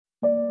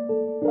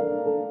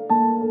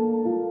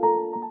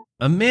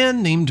A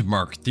man named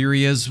Marc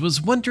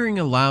was wondering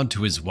aloud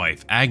to his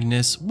wife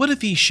Agnes what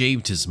if he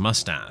shaved his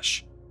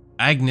mustache.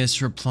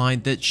 Agnes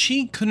replied that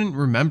she couldn't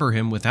remember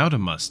him without a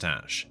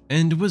mustache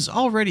and was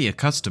already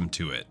accustomed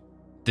to it.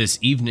 This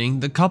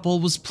evening, the couple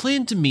was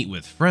planned to meet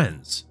with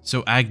friends,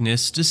 so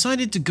Agnes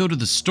decided to go to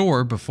the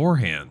store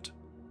beforehand.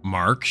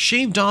 Marc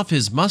shaved off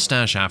his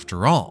mustache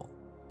after all,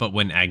 but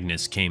when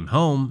Agnes came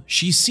home,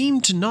 she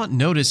seemed to not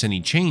notice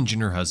any change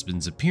in her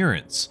husband's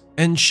appearance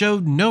and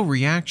showed no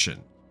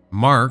reaction.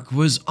 Marc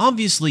was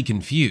obviously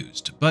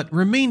confused, but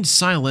remained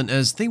silent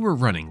as they were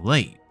running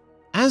late.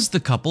 As the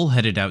couple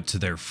headed out to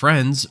their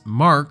friends,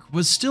 Marc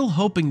was still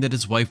hoping that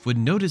his wife would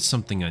notice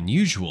something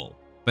unusual,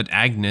 but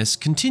Agnes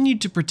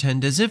continued to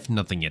pretend as if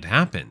nothing had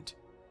happened.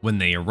 When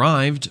they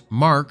arrived,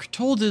 Marc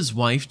told his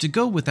wife to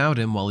go without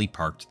him while he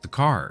parked the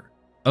car.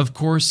 Of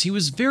course, he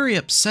was very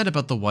upset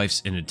about the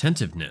wife's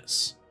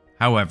inattentiveness.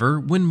 However,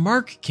 when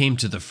Marc came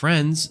to the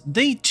friends,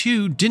 they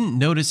too didn't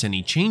notice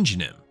any change in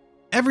him.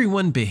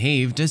 Everyone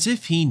behaved as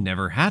if he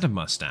never had a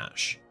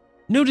mustache.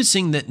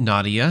 Noticing that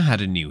Nadia had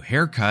a new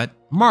haircut,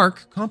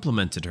 Marc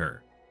complimented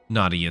her.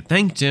 Nadia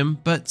thanked him,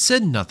 but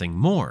said nothing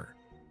more.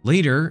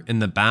 Later, in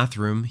the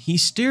bathroom, he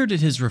stared at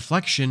his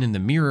reflection in the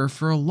mirror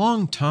for a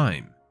long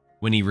time.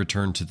 When he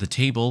returned to the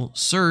table,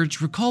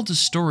 Serge recalled a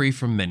story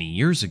from many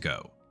years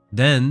ago.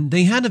 Then,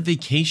 they had a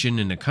vacation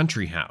in a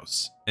country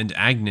house, and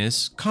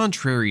Agnes,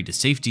 contrary to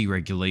safety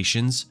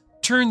regulations,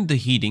 turned the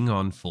heating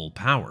on full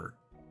power.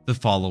 The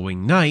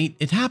following night,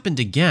 it happened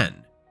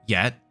again,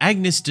 yet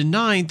Agnes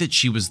denied that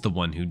she was the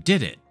one who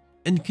did it,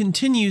 and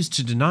continues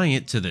to deny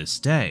it to this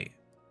day.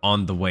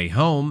 On the way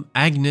home,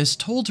 Agnes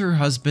told her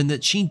husband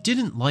that she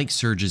didn't like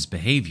Serge's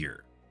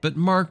behavior, but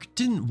Marc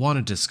didn't want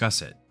to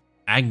discuss it.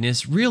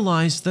 Agnes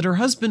realized that her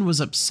husband was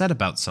upset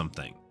about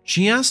something.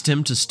 She asked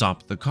him to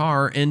stop the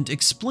car and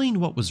explain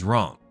what was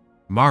wrong.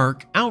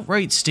 Marc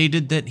outright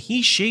stated that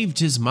he shaved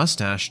his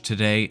mustache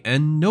today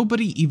and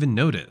nobody even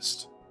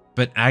noticed.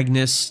 But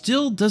Agnes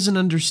still doesn't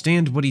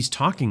understand what he's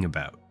talking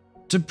about.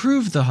 To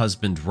prove the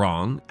husband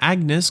wrong,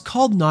 Agnes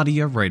called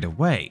Nadia right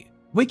away,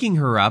 waking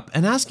her up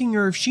and asking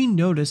her if she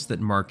noticed that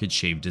Marc had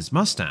shaved his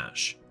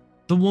mustache.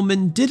 The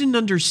woman didn't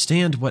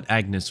understand what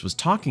Agnes was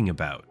talking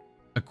about.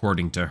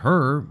 According to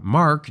her,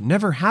 Marc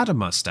never had a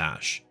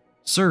mustache.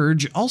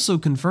 Serge also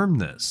confirmed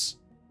this.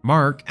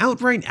 Marc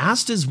outright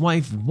asked his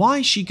wife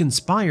why she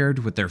conspired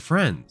with their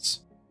friends.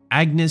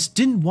 Agnes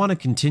didn't want to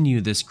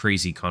continue this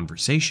crazy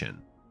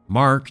conversation.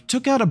 Marc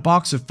took out a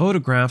box of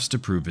photographs to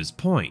prove his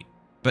point,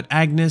 but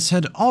Agnes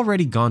had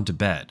already gone to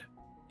bed.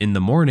 In the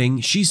morning,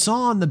 she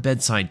saw on the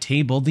bedside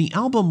table the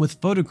album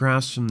with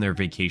photographs from their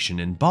vacation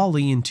in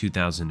Bali in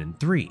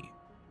 2003.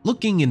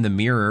 Looking in the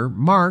mirror,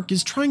 Marc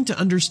is trying to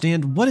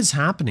understand what is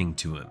happening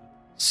to him.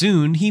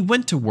 Soon, he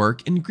went to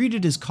work and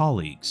greeted his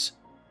colleagues.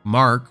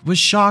 Marc was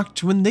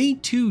shocked when they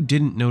too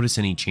didn't notice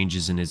any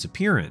changes in his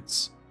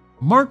appearance.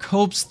 Marc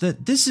hopes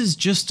that this is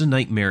just a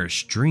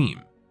nightmarish dream.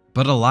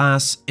 But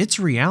alas, it's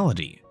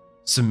reality.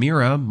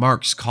 Samira,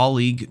 Marc's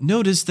colleague,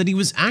 noticed that he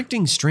was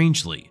acting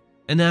strangely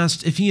and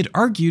asked if he had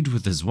argued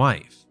with his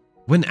wife.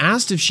 When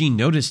asked if she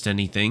noticed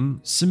anything,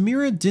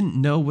 Samira didn't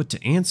know what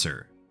to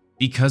answer.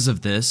 Because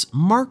of this,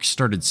 Marc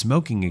started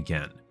smoking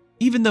again,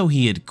 even though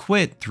he had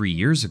quit 3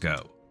 years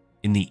ago.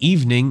 In the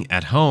evening,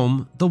 at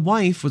home, the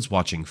wife was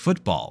watching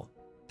football.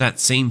 That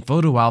same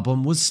photo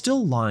album was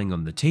still lying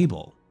on the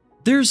table.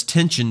 There's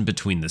tension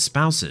between the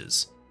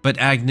spouses, but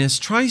Agnes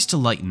tries to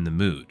lighten the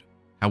mood.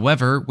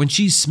 However, when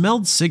she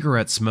smelled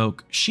cigarette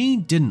smoke, she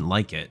didn't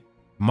like it.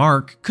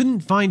 Marc couldn't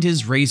find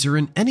his razor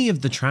in any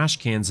of the trash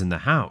cans in the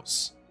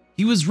house.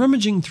 He was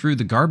rummaging through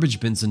the garbage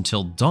bins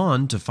until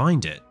dawn to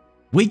find it.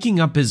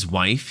 Waking up his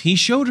wife, he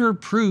showed her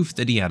proof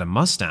that he had a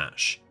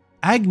mustache.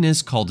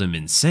 Agnes called him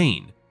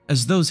insane,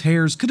 as those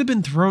hairs could have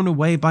been thrown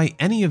away by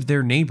any of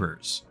their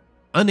neighbors.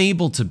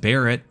 Unable to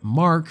bear it,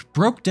 Marc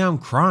broke down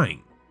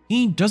crying.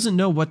 He doesn't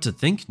know what to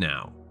think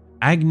now.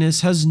 Agnes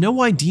has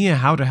no idea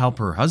how to help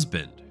her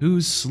husband,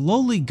 who's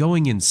slowly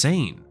going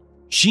insane.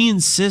 She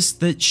insists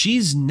that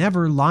she's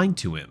never lied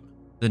to him.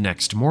 The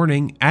next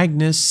morning,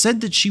 Agnes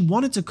said that she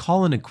wanted to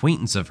call an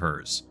acquaintance of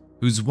hers,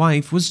 whose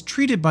wife was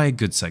treated by a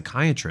good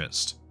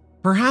psychiatrist.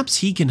 Perhaps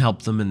he can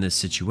help them in this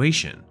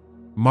situation.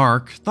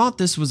 Marc thought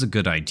this was a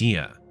good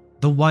idea.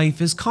 The wife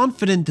is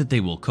confident that they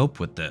will cope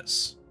with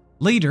this.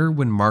 Later,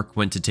 when Marc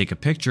went to take a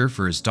picture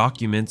for his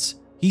documents,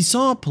 he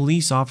saw a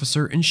police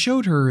officer and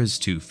showed her his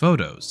 2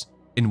 photos,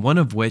 in one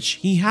of which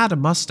he had a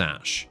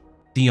mustache.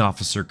 The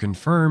officer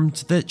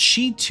confirmed that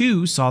she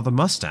too saw the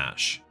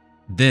mustache.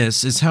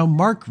 This is how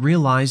Marc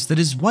realized that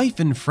his wife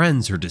and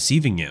friends are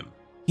deceiving him.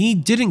 He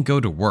didn't go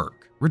to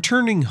work,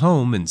 returning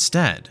home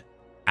instead.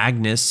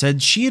 Agnes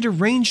said she had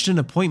arranged an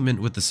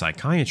appointment with the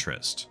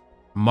psychiatrist.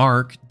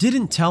 Marc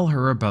didn't tell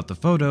her about the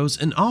photos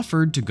and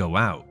offered to go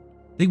out.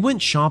 They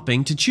went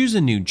shopping to choose a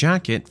new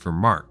jacket for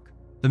Marc.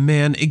 The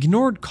man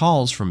ignored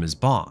calls from his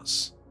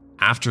boss.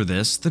 After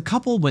this, the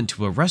couple went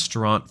to a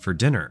restaurant for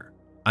dinner.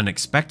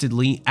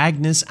 Unexpectedly,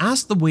 Agnes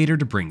asked the waiter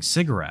to bring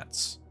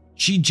cigarettes.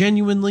 She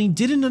genuinely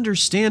didn't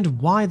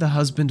understand why the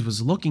husband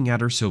was looking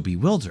at her so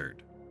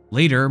bewildered.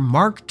 Later,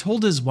 Marc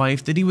told his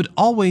wife that he would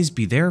always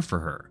be there for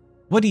her.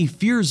 What he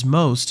fears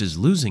most is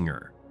losing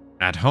her.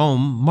 At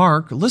home,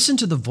 Marc listened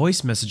to the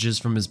voice messages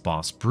from his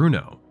boss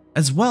Bruno,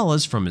 as well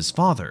as from his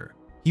father.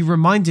 He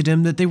reminded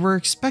him that they were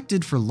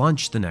expected for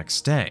lunch the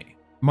next day.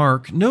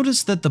 Marc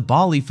noticed that the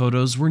Bali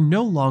photos were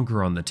no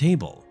longer on the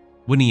table.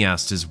 When he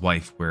asked his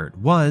wife where it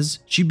was,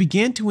 she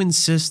began to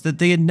insist that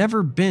they had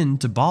never been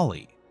to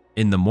Bali.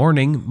 In the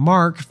morning,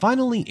 Marc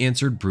finally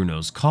answered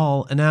Bruno's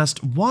call and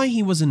asked why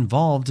he was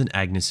involved in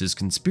Agnes's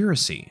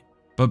conspiracy.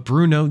 But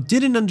Bruno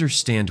didn't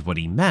understand what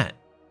he meant.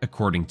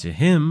 According to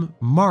him,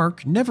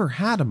 Marc never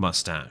had a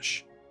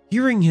mustache.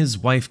 Hearing his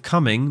wife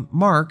coming,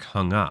 Marc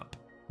hung up.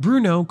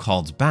 Bruno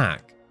called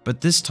back,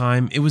 but this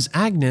time it was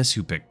Agnes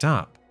who picked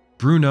up.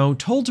 Bruno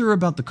told her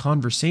about the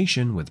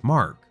conversation with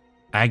Marc.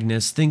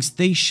 Agnes thinks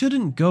they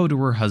shouldn't go to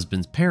her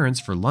husband's parents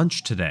for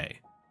lunch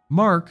today.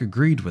 Marc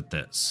agreed with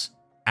this.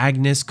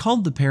 Agnes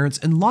called the parents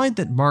and lied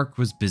that Marc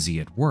was busy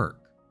at work.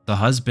 The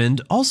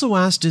husband also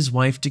asked his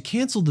wife to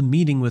cancel the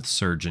meeting with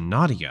Serge and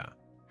Nadia.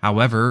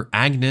 However,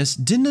 Agnes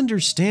didn't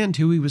understand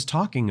who he was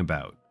talking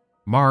about.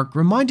 Marc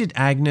reminded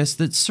Agnes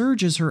that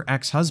Serge is her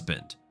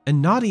ex-husband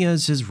and Nadia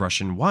is his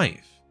Russian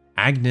wife.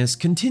 Agnes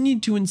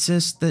continued to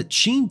insist that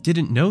she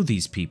didn't know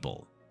these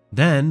people.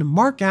 Then,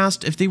 Marc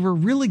asked if they were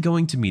really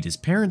going to meet his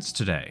parents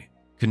today.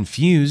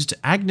 Confused,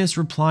 Agnes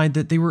replied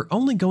that they were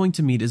only going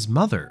to meet his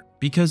mother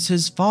because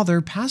his father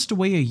passed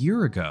away a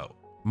year ago.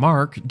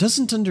 Marc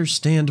doesn't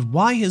understand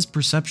why his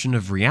perception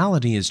of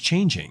reality is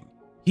changing.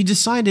 He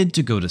decided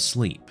to go to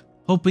sleep,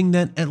 hoping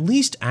that at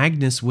least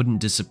Agnes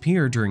wouldn't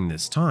disappear during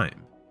this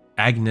time.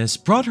 Agnes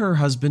brought her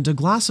husband a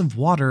glass of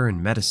water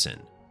and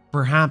medicine.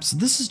 Perhaps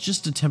this is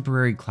just a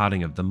temporary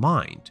clouding of the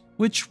mind,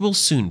 which will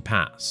soon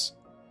pass.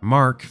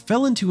 Marc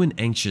fell into an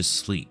anxious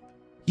sleep.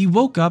 He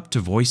woke up to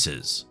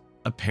voices.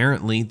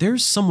 Apparently,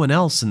 there's someone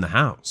else in the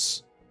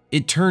house.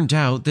 It turned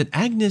out that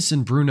Agnes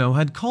and Bruno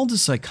had called a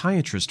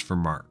psychiatrist for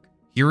Marc.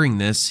 Hearing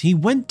this, he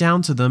went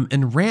down to them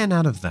and ran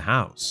out of the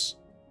house.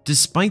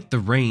 Despite the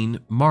rain,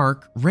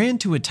 Marc ran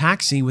to a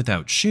taxi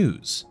without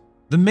shoes.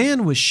 The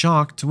man was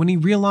shocked when he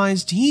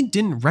realized he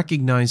didn't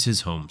recognize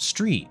his home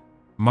street.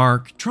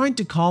 Marc tried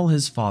to call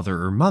his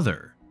father or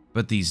mother,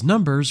 but these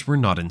numbers were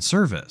not in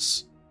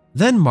service.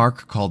 Then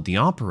Marc called the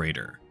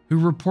operator, who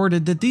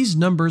reported that these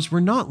numbers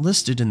were not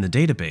listed in the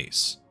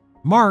database.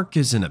 Marc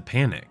is in a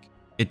panic.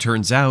 It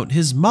turns out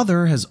his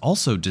mother has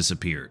also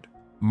disappeared.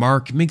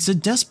 Marc makes a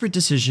desperate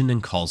decision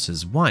and calls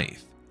his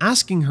wife,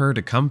 asking her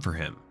to come for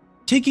him.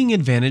 Taking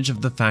advantage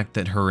of the fact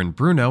that her and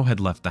Bruno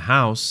had left the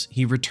house,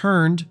 he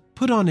returned,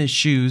 put on his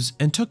shoes,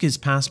 and took his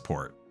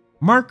passport.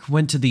 Marc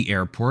went to the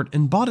airport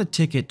and bought a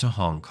ticket to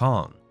Hong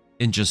Kong.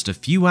 In just a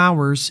few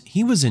hours,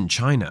 he was in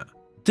China.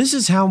 This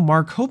is how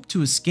Marc hoped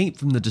to escape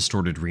from the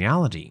distorted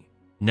reality.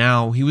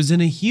 Now, he was in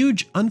a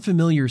huge,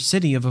 unfamiliar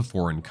city of a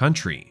foreign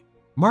country.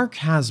 Marc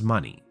has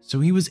money, so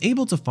he was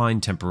able to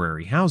find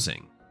temporary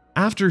housing.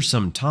 After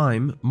some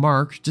time,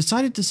 Marc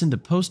decided to send a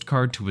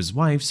postcard to his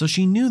wife so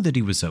she knew that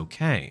he was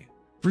okay.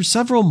 For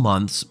several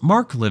months,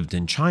 Marc lived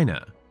in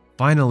China.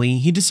 Finally,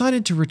 he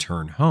decided to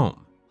return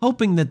home,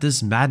 hoping that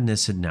this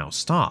madness had now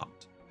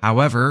stopped.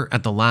 However,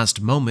 at the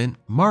last moment,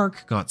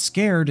 Marc got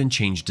scared and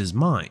changed his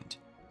mind.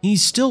 He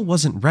still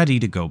wasn't ready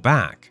to go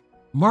back.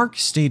 Marc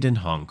stayed in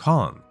Hong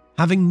Kong,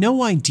 having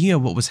no idea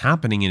what was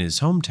happening in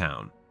his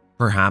hometown.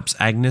 Perhaps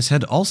Agnes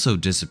had also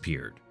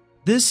disappeared.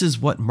 This is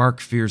what Marc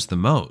fears the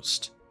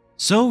most.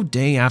 So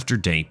day after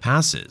day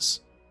passes.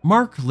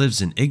 Marc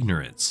lives in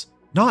ignorance,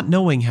 not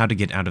knowing how to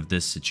get out of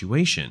this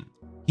situation.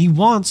 He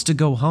wants to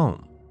go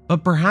home,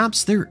 but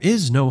perhaps there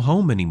is no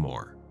home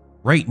anymore.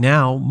 Right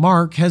now,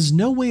 Marc has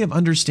no way of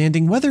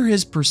understanding whether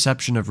his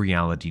perception of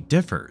reality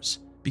differs,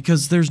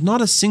 because there's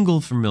not a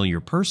single familiar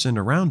person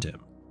around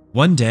him.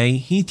 One day,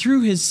 he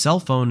threw his cell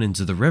phone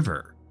into the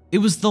river. It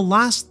was the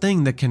last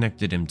thing that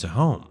connected him to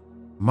home.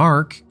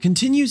 Marc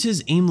continues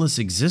his aimless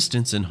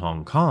existence in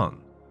Hong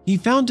Kong. He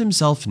found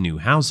himself new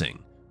housing,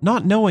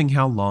 not knowing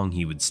how long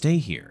he would stay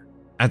here.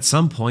 At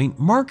some point,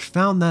 Marc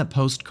found that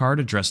postcard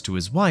addressed to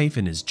his wife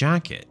in his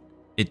jacket.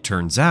 It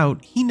turns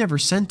out he never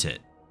sent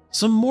it.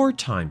 Some more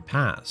time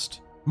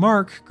passed.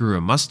 Marc grew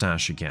a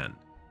mustache again.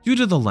 Due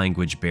to the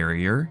language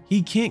barrier,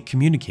 he can't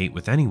communicate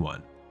with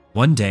anyone.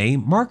 One day,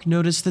 Marc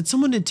noticed that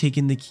someone had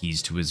taken the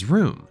keys to his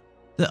room.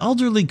 The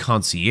elderly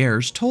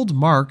concierge told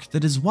Marc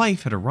that his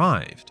wife had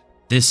arrived.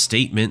 This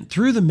statement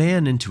threw the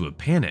man into a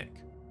panic.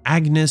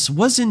 Agnes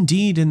was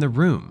indeed in the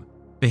room,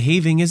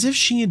 behaving as if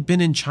she had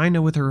been in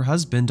China with her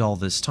husband all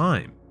this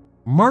time.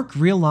 Marc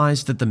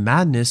realized that the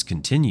madness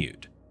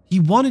continued.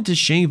 He wanted to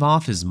shave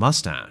off his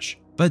mustache,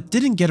 but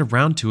didn't get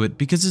around to it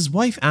because his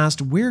wife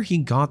asked where he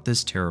got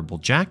this terrible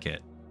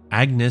jacket.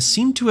 Agnes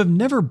seemed to have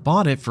never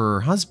bought it for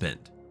her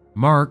husband.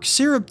 Marc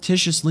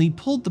surreptitiously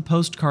pulled the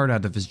postcard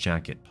out of his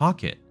jacket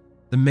pocket.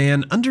 The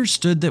man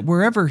understood that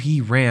wherever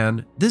he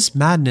ran, this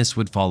madness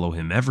would follow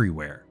him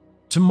everywhere.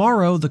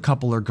 Tomorrow, the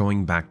couple are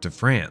going back to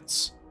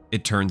France.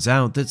 It turns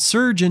out that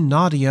Serge and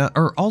Nadia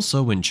are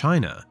also in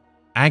China.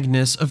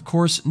 Agnes, of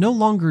course, no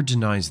longer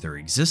denies their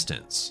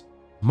existence.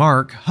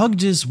 Marc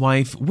hugged his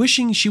wife,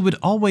 wishing she would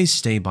always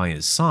stay by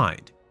his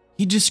side.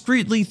 He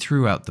discreetly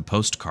threw out the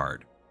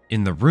postcard.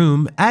 In the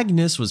room,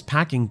 Agnes was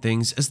packing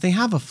things as they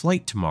have a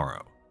flight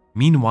tomorrow.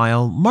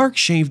 Meanwhile, Marc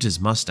shaved his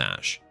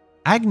mustache.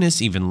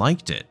 Agnes even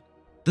liked it.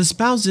 The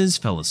spouses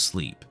fell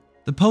asleep.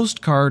 The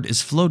postcard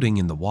is floating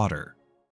in the water.